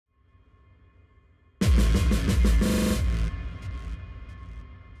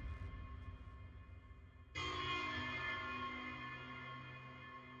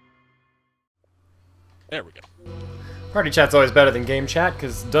There we go. Party chat's always better than game chat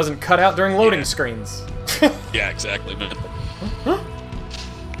because it doesn't cut out during loading screens. Yeah, exactly, man.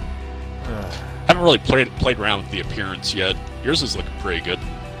 Haven't really played around with the appearance yet. Yours is looking pretty good.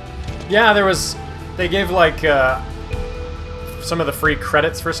 Yeah, they gave like some of the free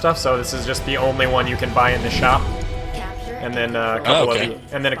credits for stuff, so this is just the only one you can buy in the shop. And then a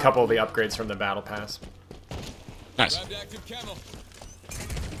couple of the upgrades from the battle pass. Nice.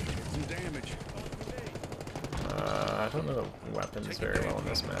 I don't know the weapons very well on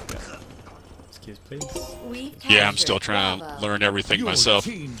this map yet. Excuse, please. Yeah, I'm still trying to learn everything myself.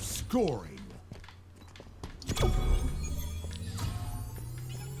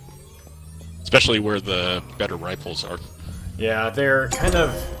 Especially where the better rifles are. Yeah, they're kind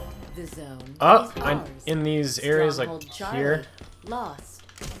of up in these areas, like here.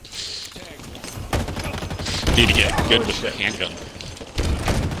 Need to get good with the handgun.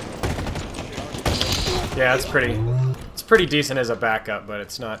 Yeah, it's pretty decent as a backup, but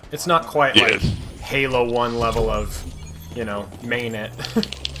it's not quite like Halo 1 level of, you know, main it.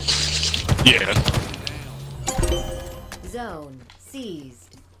 Yeah. Zone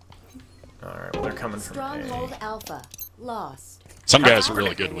seized. Alright, well they're coming from Stronghold Alpha lost. Some guys are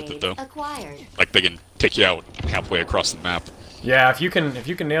really good with it though. Acquired. Like they can take you out halfway across the map. Yeah, if you can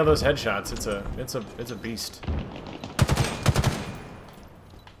nail those headshots, it's a beast.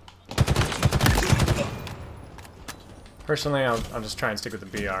 Personally, I'll just try and stick with the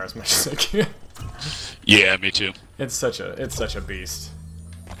BR as much as I can. Yeah, me too. It's such a beast.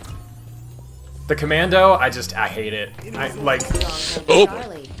 The commando, I hate it.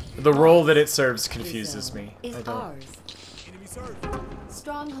 The role that it serves confuses me. I don't.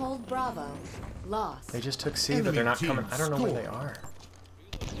 Stronghold Bravo lost. They just took C, but they're not coming. I don't know where they are.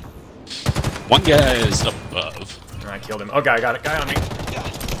 One guy is above. I killed him. Oh, guy on me.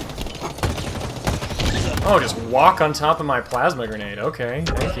 Oh, just walk on top of my plasma grenade. Okay,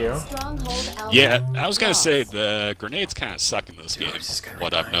 thank you. Yeah, I was gonna say the grenades kind of suck in this game.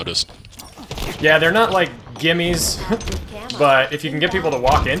 What I've noticed. Yeah, they're not like gimmies, but if you can get people to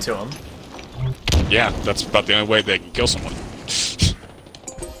walk into them. Yeah, that's about the only way they can kill someone.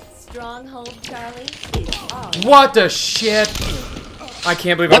 Stronghold Charlie. What the shit? I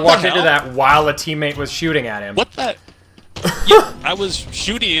can't believe I walked into that while a teammate was shooting at him. What the? Yeah, I was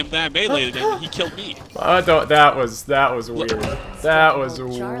shooting him that melee and he killed me. I thought that was weird. That was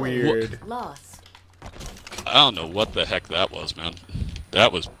weird. I don't know what the heck that was, man.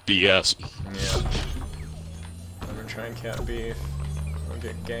 That was BS. Yeah. I'm gonna try and cat beef. I'll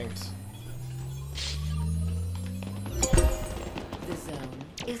get ganked. The zone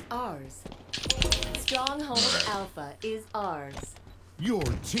is ours. Stronghold Alpha is ours. Your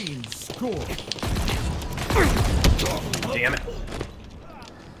team scored. Damn it.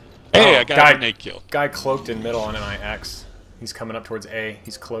 Hey, I got a grenade kill. Guy cloaked in middle on an IX. He's coming up towards A.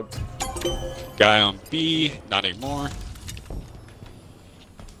 He's cloaked. Guy on B, not anymore.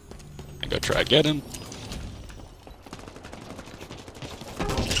 I go try to get him.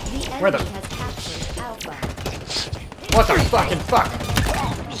 Where the? What the fucking fuck?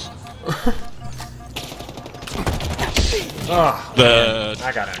 Oh,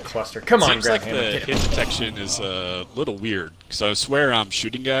 I got a cluster. Come on, seems like the hit detection is a little weird, because I swear I'm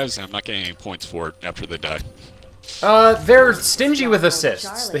shooting guys and I'm not getting any points for it after they die. They're stingy with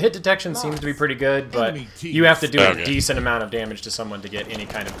assists. The hit detection seems to be pretty good, but you have to do a decent amount of damage to someone to get any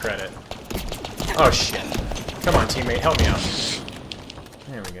kind of credit. Oh shit. Come on, teammate, help me out.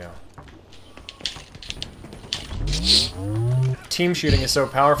 There we go. Team shooting is so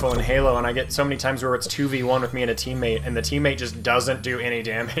powerful in Halo, and I get so many times where it's 2v1 with me and a teammate, and the teammate just doesn't do any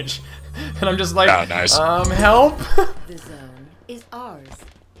damage. And I'm just like, nice. Help? The zone is ours.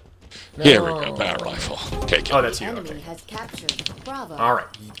 No. Here we go, battle rifle. Take it. Oh, that's you, Enemy okay. has captured Bravo. Alright,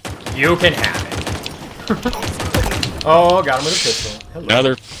 you can have it. Oh, got him with a pistol. Hello.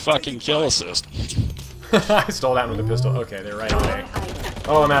 Another fucking kill assist. I stole that one with a pistol. Okay, they're right on A.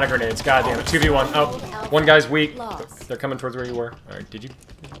 Oh, I'm out of grenades. God damn it. 2v1. Oh, one guy's weak. They're coming towards where you were. Alright, did you?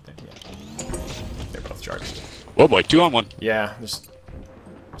 Yeah. They're both charged. Oh boy, 2 on 1. Yeah, just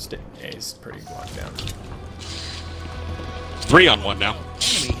A's pretty locked down. 3 on 1 now.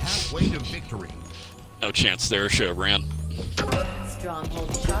 Enemy halfway to victory. No chance there, should have ran.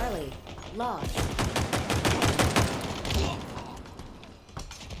 Stronghold Charlie lost.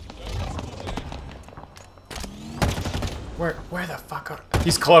 Where the fuck are...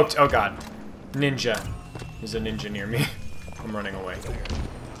 He's cloaked. Oh god. Ninja. There's a ninja near me. I'm running away.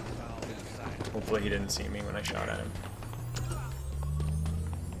 Hopefully he didn't see me when I shot at him.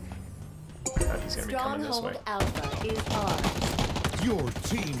 God, he's gonna be coming this way. Stronghold Alpha is ours. Your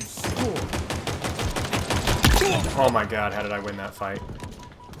team scored. Oh my god, how did I win that fight?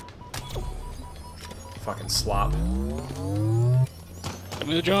 Fucking slop. I'm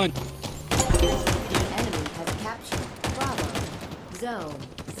gonna join. The enemy has captured Bravo. Zone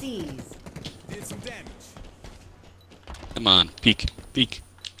Seize. Did some damage. Come on, peek, peek.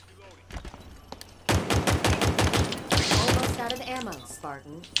 Almost out of ammo,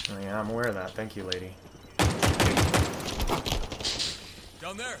 Spartan. Oh, yeah, I'm aware of that. Thank you, lady.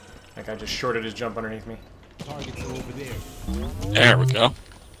 Down there. That guy just shorted his jump underneath me. Targets are over there. There we go.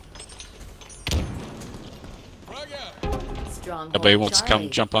 Frag out. Stronghold Nobody wants to come Charlie.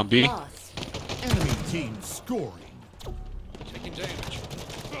 jump on B? Lost. Enemy team scoring. Taking damage.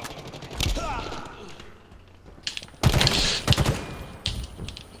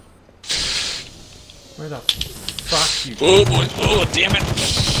 Where the fuck you? Oh boy! Oh damn it!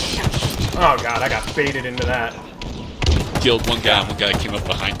 Oh god, I got baited into that. Killed one guy. One guy came up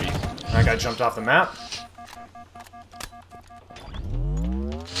behind me. That guy jumped off the map.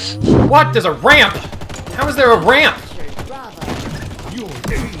 What? There's a ramp! How is there a ramp? Captured Bravo. Your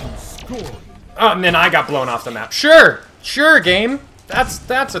team scoring. Oh, and then I got blown off the map. Sure! Sure, game! That's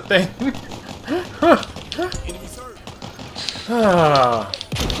a thing. Ah.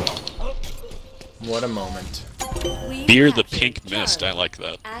 What a moment. We've Fear the captured pink mist. Charlie. I like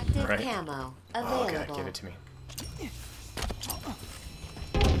that. Active Right. camo Oh available. god, give it to me.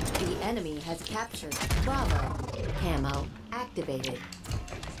 The enemy has captured Bravo. Camo activated.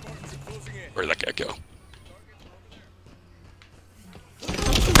 Where'd that guy go?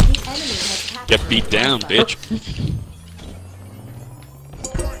 The enemy has captured Get beat down, Bravo. bitch.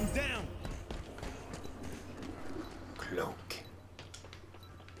 Down. Cloak.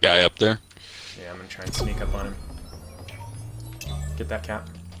 Guy up there. Yeah, I'm gonna try and sneak up on him. Get that cap.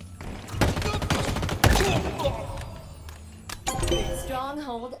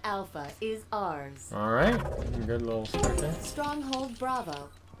 Stronghold Alpha is ours. Alright. Good little start there. Stronghold Bravo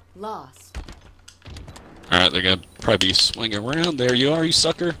lost. All right, they're gonna probably be swinging around. There you are, you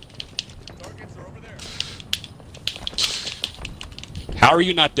sucker. Targets are over there. How are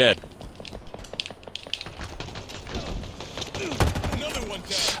you not dead? Another one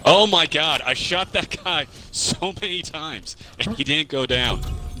down. Oh my god, I shot that guy so many times, and he didn't go down.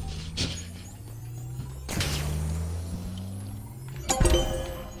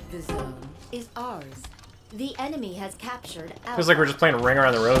 The zone is ours. The enemy has captured Alpha. Feels like we're just playing Ring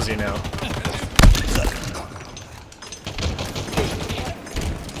Around the Rosie now.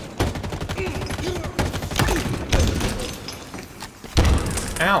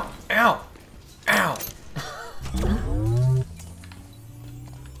 Ow! Ow! Ow!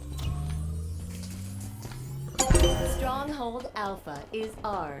 Stronghold Alpha is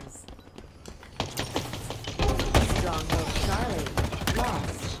ours. Stronghold Charlie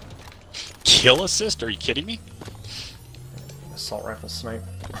lost. Kill assist? Are you kidding me? Assault rifle snipe.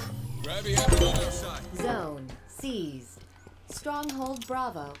 Grabby happened on our side. Zone seized. Stronghold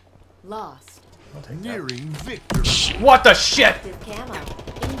Bravo lost. I'll take that. Nearing victory. What the shit? Active camo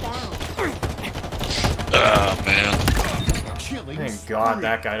inbound. Oh man. Killing Thank God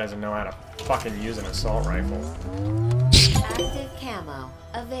that guy doesn't know how to fucking use an assault rifle. Active camo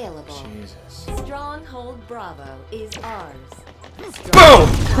available. Jesus. Stronghold Bravo is ours. Boom!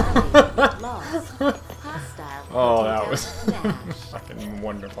 Charlie lost. Hostile. Oh, that was smash. fucking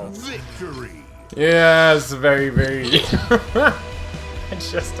wonderful. victory. Yes, very, very. I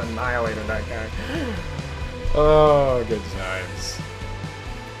just annihilated that guy. Oh, good times.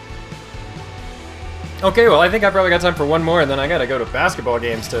 Okay, well, I think I probably got time for one more, and then I gotta go to basketball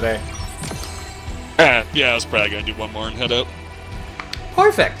games today. Yeah, I was probably gonna do one more and head out.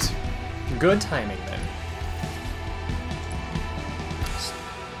 Perfect. Good timing then.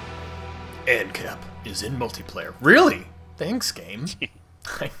 AnCap is in multiplayer. Really? Thanks, game.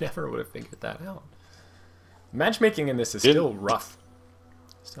 I never would have figured that out. Matchmaking in this is still rough.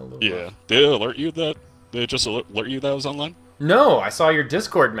 Still a little Yeah. rough. Did it alert you that? Did it just alert you that I was online? No, I saw your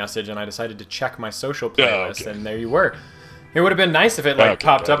Discord message and I decided to check my social playlist, okay. and there you were. It would have been nice if it like Okay,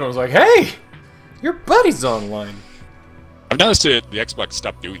 popped up and was like, "Hey, your buddy's online." I've noticed the Xbox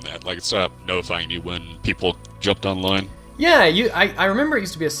stopped doing that. Like, it stopped notifying you when people jumped online. Yeah, I remember it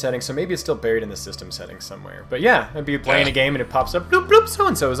used to be a setting, so maybe it's still buried in the system settings somewhere. But yeah, I'd be playing a game and it pops up, bloop bloop, so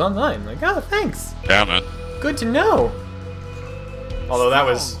and so is online. Like, oh, thanks. Yeah, man. Good to know. Although that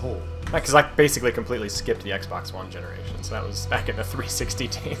was Stronghold. because I basically completely skipped the Xbox One generation, so that was back in the 360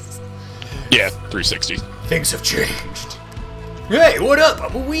 days. Yeah, 360. Things have changed. Hey, what up?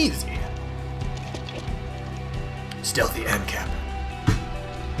 I'm a Wheezy. Stealthy AnCap.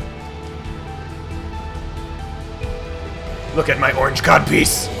 Look at my orange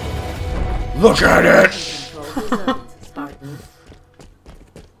codpiece. Look at it. Control the zones, Spartan.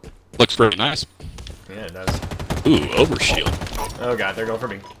 Looks pretty nice. Yeah, it does. Ooh, overshield. Oh god, they're going for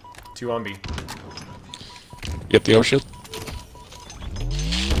B. 2 on B. Get the overshield.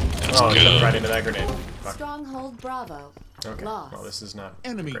 That's Oh, good. jumped right into that grenade. Fuck. Stronghold Bravo. Okay, Lost. well this is not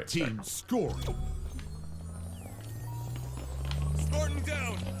Enemy great team start. scoring. Spartan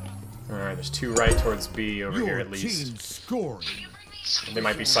down. Alright, there's 2 right towards B over here Your at least. team scoring. They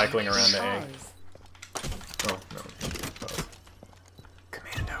might be cycling around to A. Ours. Oh, no. Oh.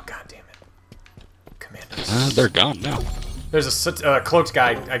 Commando, goddammit. Commandos. They're gone now. There's a cloaked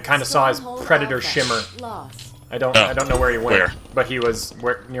guy. I kind of saw his Stronghold predator Alpha. shimmer. Lost. I don't know where he went, Where? but he was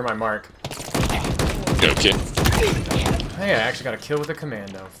near my mark. Okay. Hey, I actually got a kill with a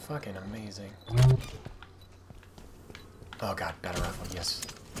commando. Fucking amazing. Oh god, battle rifle, yes.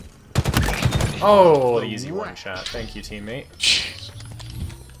 Oh, the easy one shot. Thank you, teammate. Jeez.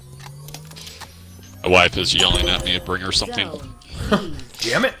 My wife is yelling at me to bring her something. Zone.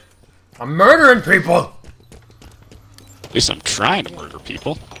 Damn it! I'm murdering people! At least I'm trying to murder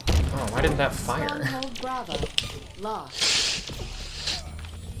people. Oh, why didn't that fire? Stronghold Bravo. Lost.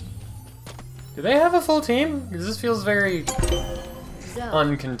 Do they have a full team? Because this feels very Zone.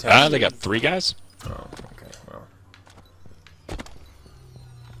 uncontested. They got 3 guys? Oh, okay, well.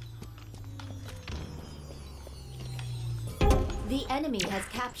 The enemy has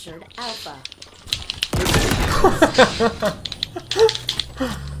captured Alpha.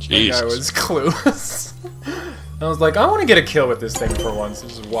 That Jesus. guy was clueless. I was like, I want to get a kill with this thing for once.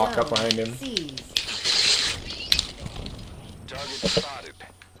 Just walk up behind him. Seized.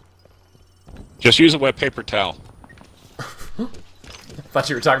 Just use a wet paper towel. Thought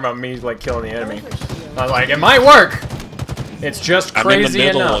you were talking about me, like, killing the enemy. Overshield. I was like, it might work! It's just I'm in the crazy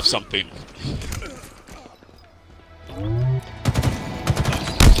middle enough. of something.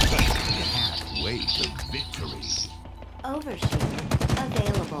 Way to victory. Overshield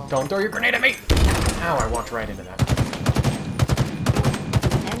available. Don't throw your grenade at me! Ow, I walked right into that.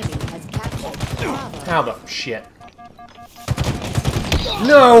 Enemy has captured Bravo. How the shit?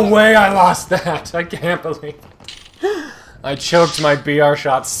 No way I lost that! I can't believe. I choked my BR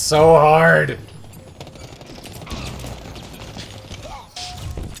shot so hard.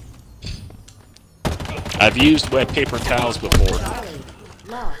 I've used wet paper towels before. Charlie.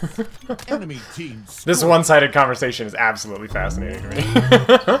 Lost. Enemy team scoring. This one-sided conversation is absolutely fascinating to me.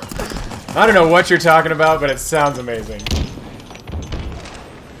 I don't know what you're talking about, but it sounds amazing.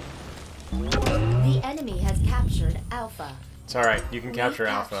 The enemy has captured Alpha. It's alright, you can capture We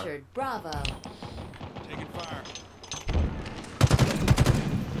Alpha. captured Bravo. Taking fire.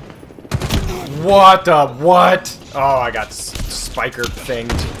 What the what? Oh, I got spiker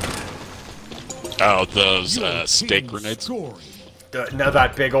thinged. Oh, those Your steak team grenades. scoring. No,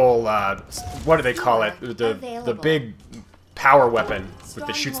 that big old, what do they call it? The big power weapon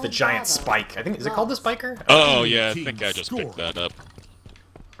that shoots the giant spike. I think, is it called the spiker? Oh, yeah, I think I just picked that up.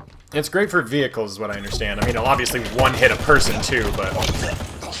 It's great for vehicles, is what I understand. I mean, it'll obviously one-hit a person, too, but...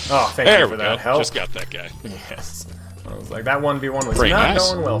 Oh, thank There you we for go. that help. Just got that guy. Yes. I was like, that 1v1 was Pretty not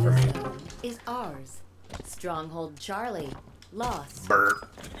nice. going well for me. Is ours. Stronghold Charlie. Lost. Burp.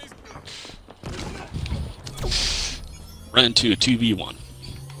 Run into a 2v1.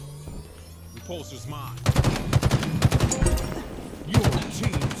 Repulsor's mine. Your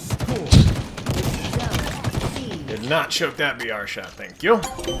team scoring. Zone. Seized. Did not choke that BR shot, thank you.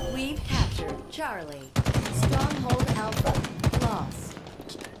 We've captured Charlie. Stronghold Alpha. Lost.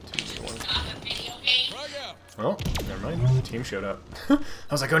 Oh, never mind. The team showed up. I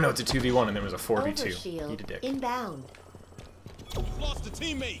was like, oh no, it's a 2v1, and there was a 4v2. Eat a Overshield dick. inbound. Lost a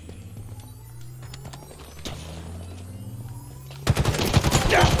teammate.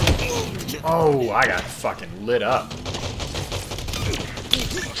 Oh, I got fucking lit up.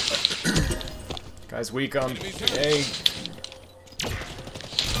 Guy's weak on A.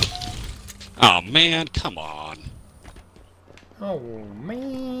 Oh, man, come on. Oh,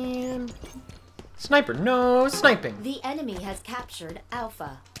 man. Sniper, no sniping. The enemy has captured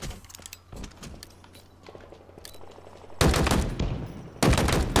Alpha.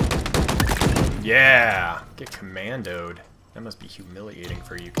 Yeah. Get commandoed. That must be humiliating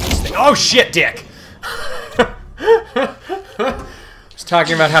for you. Oh, shit, dick! Just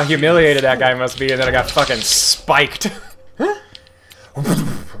talking about how humiliated that guy must be, and then I got fucking spiked.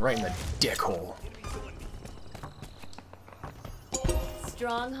 Right in the dick hole.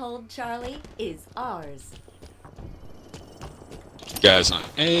 Stronghold Charlie is ours. Guys on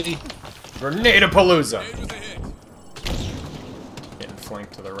A. Grenade-a-palooza! It was a hit. Getting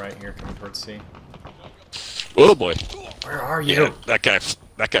flanked to the right here, coming towards C. Oh, boy. Where are you? Yeah,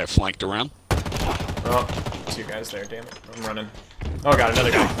 that guy flanked around. Oh, 2 guys there, damn it. I'm running. Oh god,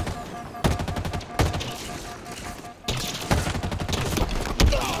 another guy.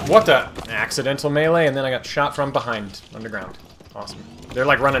 What the? Accidental melee, and then I got shot from behind, underground. Awesome. They're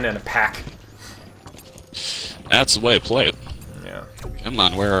like running in a pack. That's the way to play it. Yeah. Come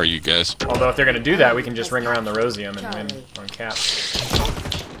on, where are you guys? Although if they're gonna do that, we can just ring around the Rosium and win on cap.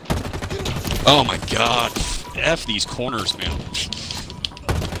 Oh my god. F these corners, man.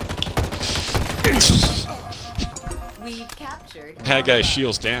 We've captured. That guy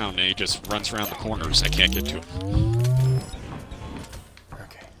shields down and he just runs around the corners. I can't get to him.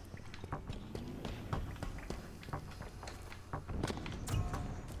 Okay.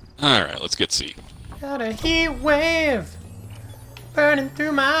 Alright, let's get C. Got a heat wave burning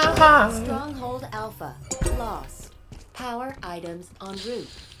through my heart. Stronghold Alpha lost. Power items en route.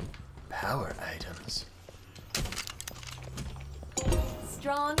 Power items.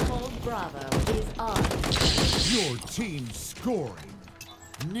 Stronghold Bravo is on. Your team scoring.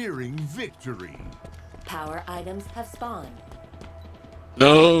 Nearing victory. Power items have spawned.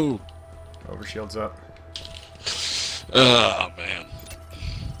 No! Overshield's up. Oh, man.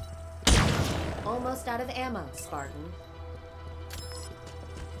 Almost out of ammo, Spartan.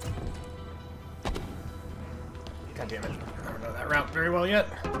 God damn it. I don't know that route very well yet.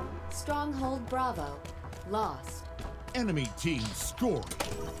 Stronghold Bravo lost. Enemy team scoring.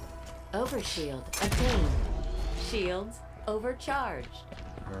 Overshield obtained. Shields overcharged.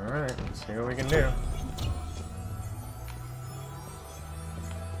 Alright, let's see what we can do.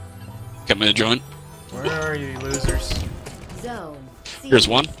 Come in and join. Where are you, losers? Zone C. Here's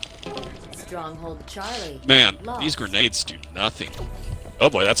one. Stronghold Charlie. Man, lost. these grenades do nothing. Oh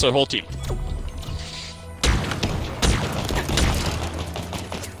boy, that's our whole team.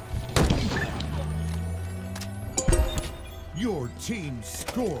 Your team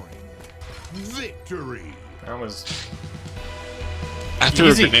scoring. Victory. That was... I threw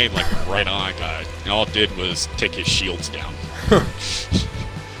Easy. a grenade like right on a guy, and all it did was take his shields down.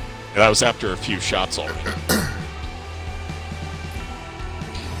 That was after a few shots already.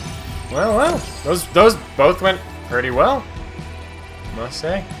 Well, those both went pretty well, must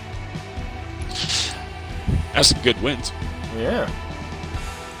say. That's some good wins. Yeah.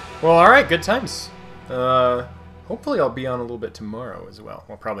 Well, alright, good times. Hopefully I'll be on a little bit tomorrow as well.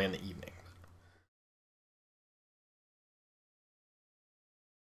 Well, probably in the evening.